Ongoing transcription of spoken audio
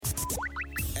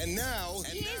And now,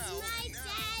 Here's my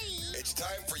daddy. it's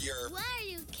time for your Why are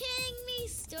you kidding me?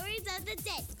 Stories of the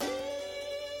day.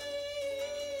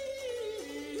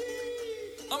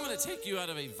 I'm going to take you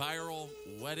out of a viral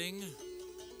wedding.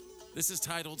 This is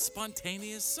titled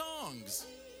Spontaneous Songs.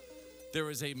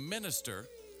 There is a minister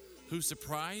who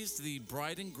surprised the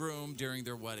bride and groom during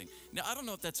their wedding. Now, I don't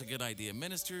know if that's a good idea.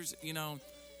 Ministers,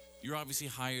 you're obviously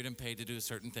hired and paid to do a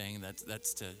certain thing.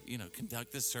 That's to,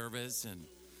 conduct the service and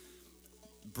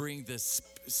bring this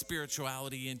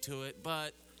spirituality into it.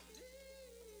 But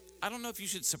I don't know if you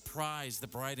should surprise the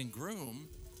bride and groom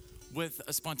with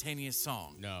a spontaneous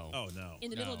song. No. Oh, no.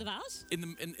 In the middle of the vows? In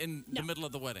the middle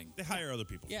of the wedding. They hire other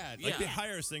people. Yeah, Like they yeah.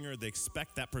 hire a singer, they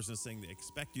expect that person to sing, they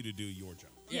expect you to do your job.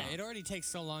 Yeah, it already takes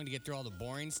so long to get through all the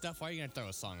boring stuff. Why are you going to throw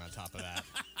a song on top of that?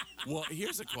 Well,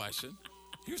 here's a question.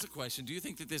 Do you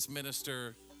think that this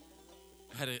minister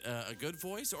had a good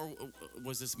voice, or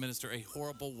was this minister a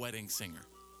horrible wedding singer?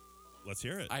 Let's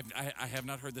hear it. I have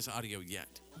not heard this audio yet.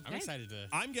 I'm excited to.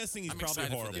 I'm guessing he's I'm probably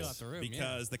excited for horrible this. Out the room,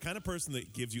 because the kind of person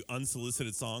that gives you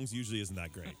unsolicited songs usually isn't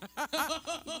that great.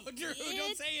 Oh, Drew,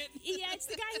 don't say it. Yeah, it's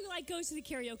the guy who goes to the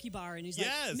karaoke bar and he's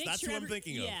Yes, like, make that's sure who I'm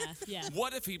thinking of. Yeah.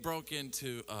 What if he broke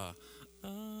into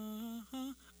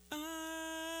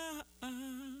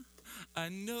I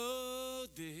know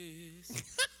this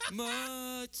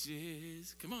much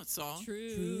is. Come on, song. True.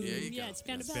 Yeah, you go. It's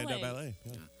Spandau Spandau Ballet. Ballet.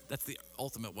 Yeah. That's the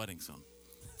ultimate wedding song.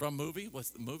 From movie?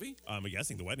 What's the movie? I'm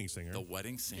guessing the wedding singer. The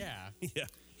Wedding Singer. Yeah. Yeah.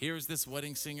 Here's this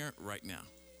wedding singer right now.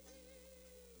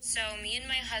 So me and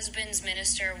my husband's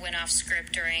minister went off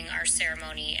script during our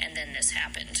ceremony, and then this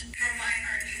happened. From my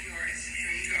heart to yours,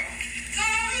 here you go.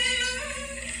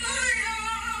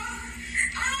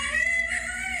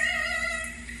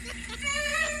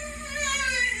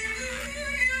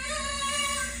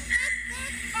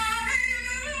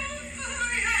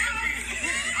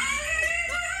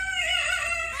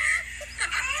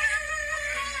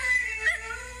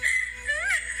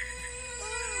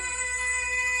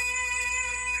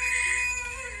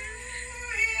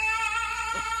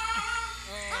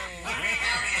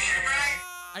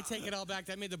 I take it all back.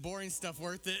 That made the boring stuff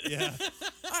worth it. Yeah.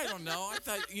 I don't know. I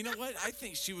thought, you know what? I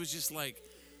think she was just like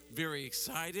very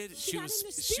excited. She got was in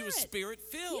the she was spirit.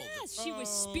 spirit-filled. Yes, she was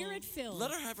spirit-filled.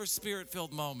 Let her have her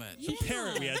spirit-filled moment. Yeah.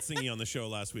 Parrot we had singing on the show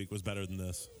last week was better than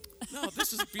this. No,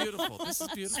 this is beautiful. This is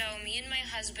beautiful. So me and my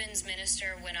husband's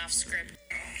minister went off script.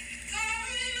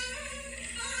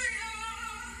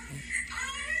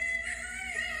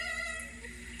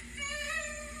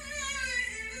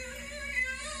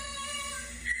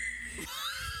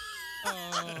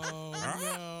 Oh,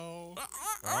 no.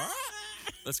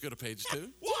 Let's go to page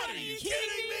 2. What are you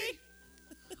kidding me?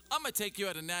 I'm going to take you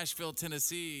out of Nashville,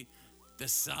 Tennessee. The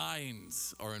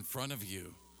signs are in front of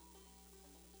you.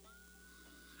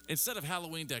 Instead of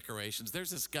Halloween decorations, there's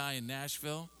this guy in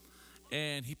Nashville,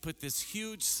 and he put this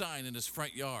huge sign in his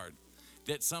front yard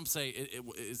that some say it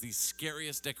is the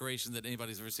scariest decoration that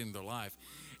anybody's ever seen in their life.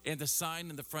 And the sign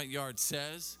in the front yard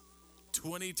says,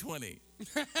 2020.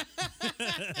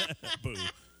 Boo.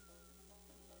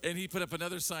 And he put up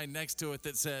another sign next to it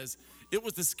that says, it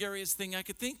was the scariest thing I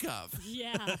could think of.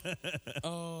 Yeah.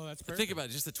 Oh, that's perfect. Think about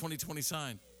it, just the 2020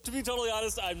 sign. To be totally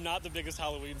honest, I'm not the biggest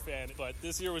Halloween fan, but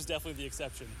this year was definitely the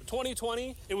exception.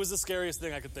 2020, it was the scariest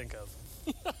thing I could think of.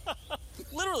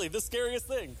 Literally, the scariest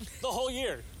thing. The whole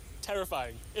year.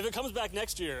 Terrifying. If it comes back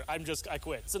next year, I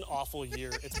quit. It's an awful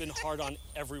year. It's been hard on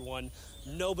everyone.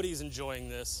 Nobody's enjoying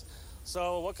this.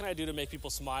 So what can I do to make people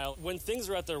smile? When things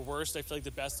are at their worst, I feel like the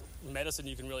best medicine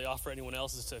you can really offer anyone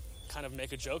else is to kind of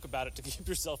make a joke about it to keep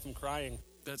yourself from crying.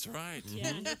 That's right.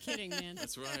 Yeah, no kidding, man.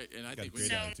 That's right. And I Got a think we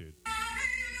great attitude.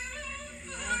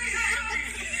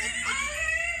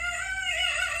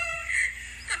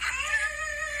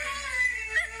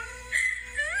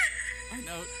 I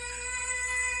know.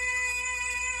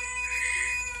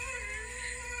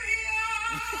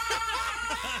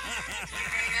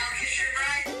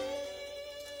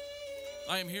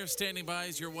 I am here standing by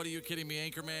as your What Are You Kidding Me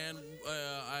anchorman.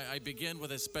 I begin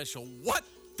with a special What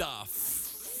the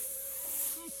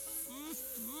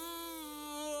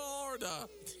Florida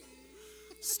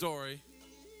story.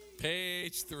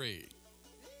 Page 3.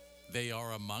 They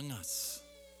are among us.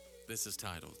 This is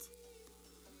titled.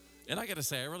 And I got to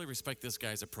say, I really respect this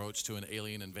guy's approach to an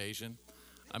alien invasion.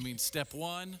 I mean, step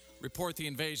 1, report the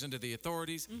invasion to the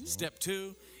authorities. Step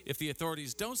 2, if the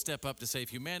authorities don't step up to save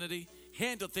humanity,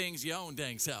 handle things your own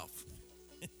dang self.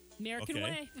 American Okay.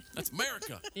 way. That's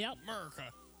America. Yep.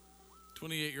 America.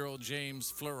 28-year-old James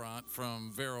Florent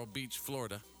from Vero Beach,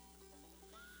 Florida.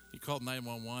 He called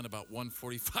 911 about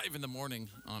 1:45 in the morning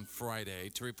on Friday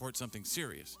to report something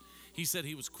serious. He said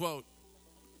he was, quote,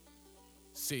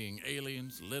 seeing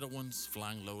aliens, little ones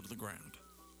flying low to the ground.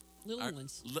 Little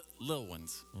ones. Little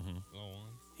ones. Little one.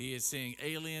 He is seeing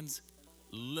aliens,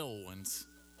 little ones.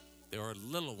 There are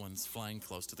little ones flying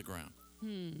close to the ground.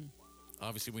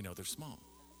 Obviously, we know they're small.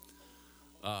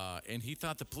 And he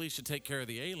thought the police should take care of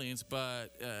the aliens, but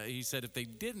he said if they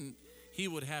didn't, he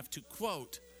would have to,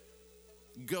 quote,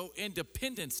 go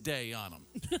Independence Day on them.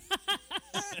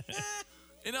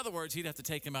 In other words, he'd have to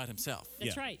take them out himself.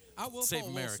 That's Yeah. right. I will Save pull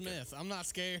America. Will Smith. I'm not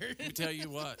scared. Let me tell you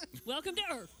what. Welcome to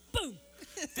Earth. Boom.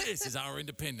 This is our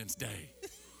Independence Day.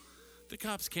 The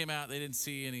cops came out. They didn't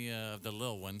see any of the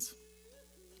little ones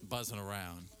buzzing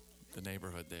around the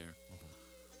neighborhood there.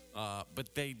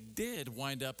 But they did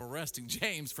wind up arresting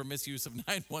James for misuse of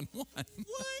 911. What?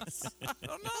 I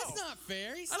don't know. That's not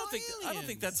fair. He saw I don't think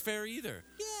aliens. that's fair either.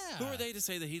 Yeah. Who are they to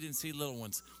say that he didn't see little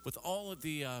ones with all of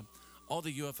the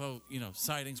UFO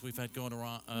sightings we've had going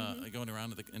around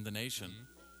in the nation?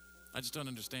 I just don't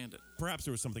understand it. Perhaps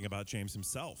there was something about James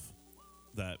himself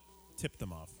that tipped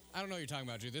them off. I don't know what you're talking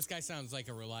about, Drew. This guy sounds like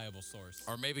a reliable source.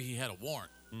 Or maybe he had a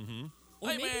warrant. Or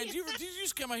Hey maybe man, it- did you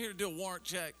just come out here to do a warrant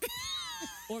check?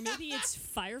 Or maybe it's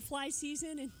firefly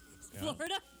season in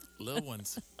Florida. Little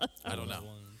ones. I don't know.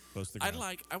 Close to the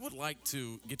ground. I would like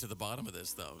to get to the bottom of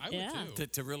this though. I would Yeah. too.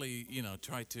 To really,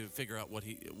 try to figure out what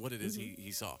it is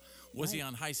he saw. Was he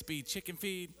on high-speed chicken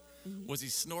feed? Was he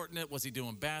snorting it? Was he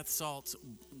doing bath salts?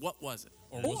 What was it?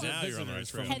 Or was Now it you're on the right visitors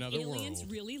from trail. Had another aliens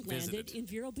world? really landed Visited. in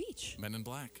Vero Beach? Men in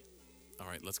Black. All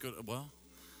right, let's go.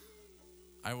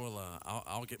 I will.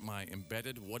 I'll get my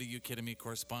embedded "What are you kidding me"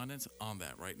 correspondence on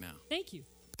that right now. Thank you.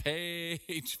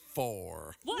 Page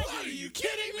 4. What? Are you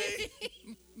kidding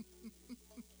me?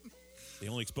 They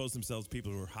only expose themselves to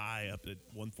people who are high up at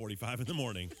 1:45 in the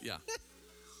morning. Yeah.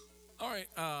 All right.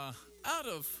 Out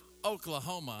of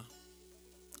Oklahoma,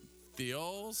 the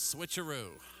old switcheroo.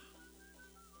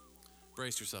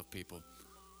 Brace yourself, people.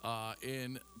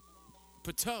 In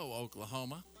Poteau,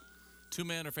 Oklahoma, 2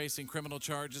 men are facing criminal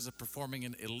charges of performing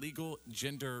an illegal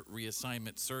gender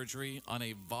reassignment surgery on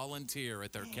a volunteer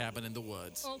at their cabin in the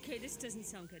woods. Okay, this doesn't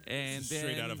sound good. And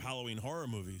Straight then, out of Halloween horror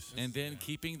movies. and then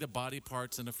keeping the body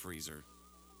parts in a freezer,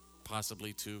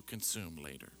 possibly to consume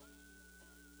later.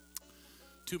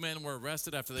 2 men were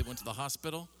arrested after they went to the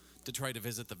hospital to try to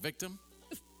visit the victim.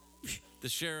 The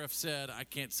sheriff said, I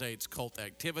can't say it's cult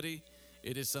activity.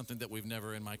 It is something that we've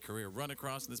never in my career run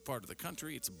across in this part of the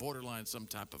country. It's borderline some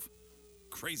type of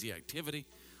crazy activity.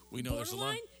 We know there's a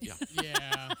lot. Borderline? Yeah.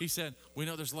 Yeah. He said, we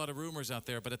know there's a lot of rumors out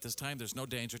there, but at this time, there's no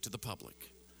danger to the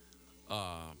public.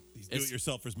 These It's-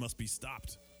 do-it-yourselfers must be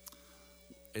stopped.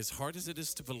 As hard as it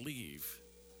is to believe,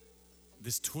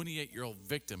 this 28-year-old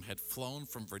victim had flown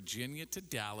from Virginia to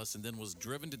Dallas and then was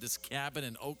driven to this cabin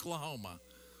in Oklahoma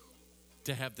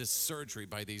to have this surgery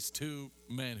by these 2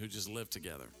 men who just lived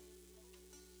together.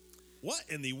 What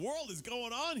in the world is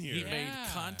going on here? He made Yeah.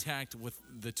 contact with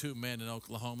the 2 men in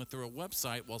Oklahoma through a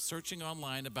website while searching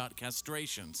online about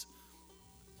castrations.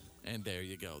 And there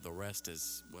you go. The rest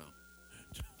is, well,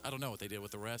 I don't know what they did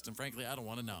with the rest, and frankly, I don't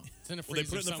want to know. It's in a Well, they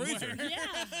freezer put it in the somewhere. freezer.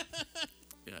 Yeah.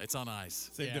 Yeah, it's on ice.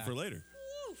 Saved it Yeah. for later.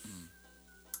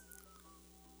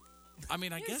 I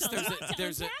mean, I guess There's a lot to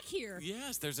there's unpack here.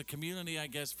 Yes, there's a community, I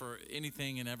guess, for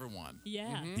anything and everyone.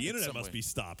 Yeah. The internet some must way. be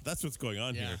stopped. That's what's going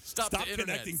on Yeah. here. Stop the internet.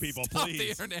 connecting people, Stop please. the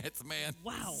internet, man.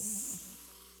 Wow.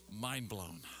 Mind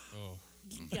blown. Oh.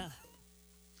 Yeah.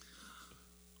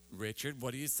 Richard,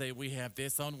 what do you say we have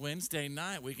this on Wednesday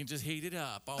night? We can just heat it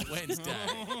up on Wednesday.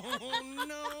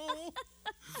 Oh, no.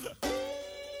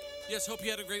 Yes, hope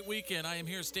you had a great weekend. I am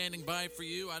here standing by for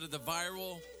you out of the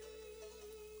viral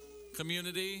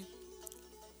community.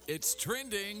 It's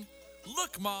trending.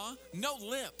 Look, Ma, no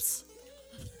lips.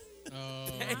 Oh.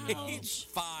 Page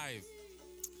 5.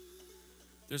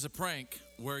 There's a prank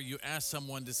where you ask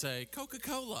someone to say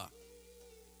Coca-Cola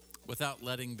without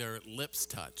letting their lips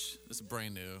touch. This is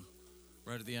brand new.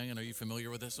 Right at the Onion, are you familiar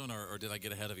with this one, or did I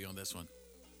get ahead of you on this one?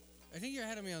 I think you're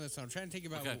ahead of me on this one. I'm trying to think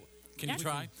about. Okay. Can you That's-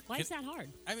 try? Why Can- is that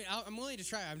hard? I mean, I'm willing to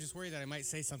try. I'm just worried that I might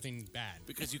say something bad.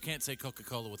 Because you can't say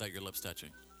Coca-Cola without your lips touching.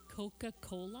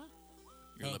 Coca-Cola?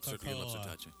 Your lips are Coca-Cola.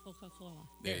 touching. Coca-Cola.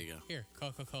 There Here, you go. Here,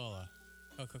 Coca-Cola.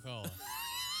 Coca-Cola.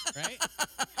 Right?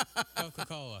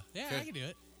 Coca-Cola. Yeah, I can do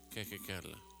it.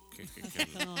 Coca-Cola.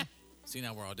 Coca-Cola. See,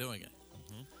 now we're all doing it.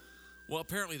 Well,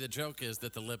 apparently the joke is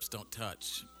that the lips don't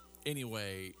touch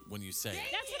anyway when you say it.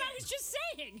 That's what I was just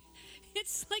saying.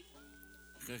 It's like,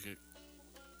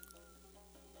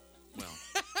 Well,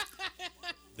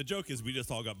 The joke is we just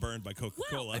all got burned by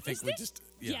Coca-Cola. Well, I think Is we this- just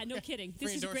yeah, no kidding. This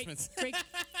Free is a great, endorsements. great.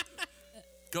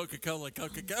 Coca-Cola.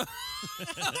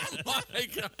 Oh my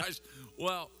gosh.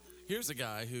 Well, here's a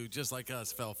guy who, just like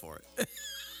us, fell for it.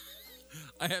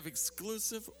 I have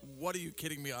exclusive What Are You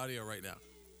Kidding Me audio right now.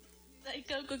 Say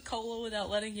Coca-Cola without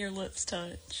letting your lips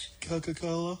touch.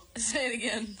 Coca-Cola? Say it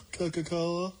again.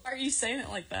 Coca-Cola? Why are you saying it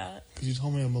like that? Because you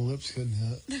told me my lips couldn't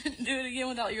hit. Do it again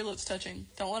without your lips touching.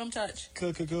 Don't let them touch.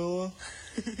 Coca-Cola?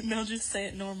 No, just say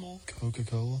it normal.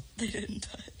 Coca-Cola? They didn't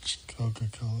touch.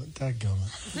 Coca-Cola.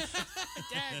 Dadgummit.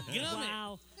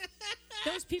 Wow.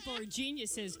 Those people are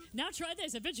geniuses. Now try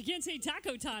this. I bet you can't say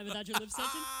taco time without your lips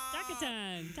touching. Taco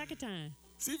time. Taco time.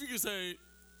 See if you can say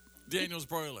Daniel's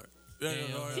broiler. See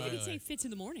if you can say fits in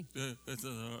the morning.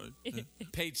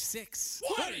 Page 6.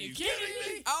 What are you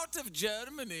kidding me? Out of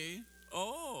Germany.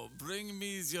 Oh, bring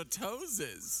me your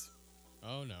toeses.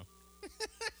 Oh, no.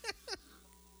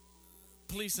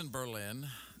 Police in Berlin,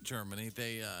 Germany,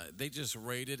 they just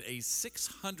raided a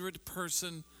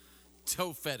 600-person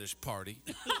toe fetish party.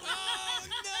 Oh,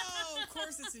 no. Of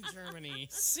course it's in Germany.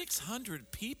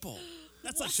 600 people.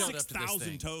 That's like showed up to this 6,000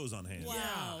 thing. toes on hand. Wow.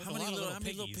 Yeah. How many little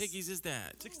piggies. piggies is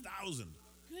that? 6,000.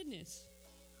 Goodness.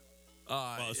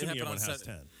 Well, it assuming happened on everyone has Sat-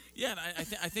 10. Yeah, and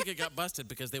I think it got busted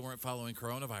because they weren't following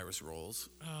coronavirus rules.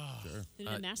 Sure. They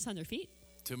didn't have masks on their feet.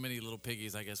 Too many little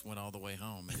piggies, I guess, went all the way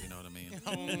home, if you know what I mean.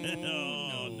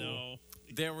 No.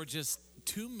 There were just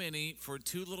too many for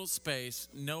too little space.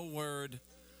 No word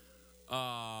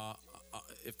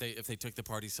if they took the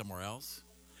party somewhere else.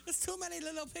 There's too many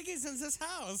little piggies in this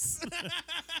house.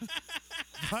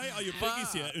 Why are your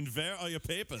piggies here and where are your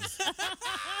papers?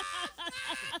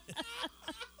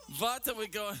 What are we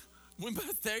going? We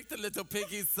must take the little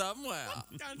piggies somewhere.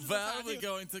 Where are we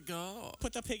going to go?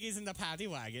 Put the piggies in the paddy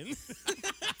wagon.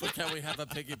 But can we have a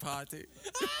piggy party?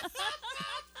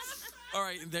 All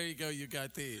right, and there you go. You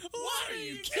got the What are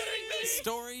you kidding me?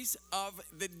 Stories of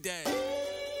the Day.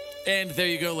 And there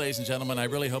you go, ladies and gentlemen. I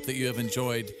really hope that you have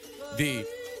enjoyed the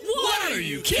What Are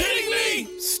You Kidding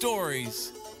Me?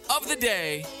 Stories of the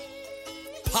Day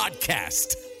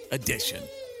podcast edition.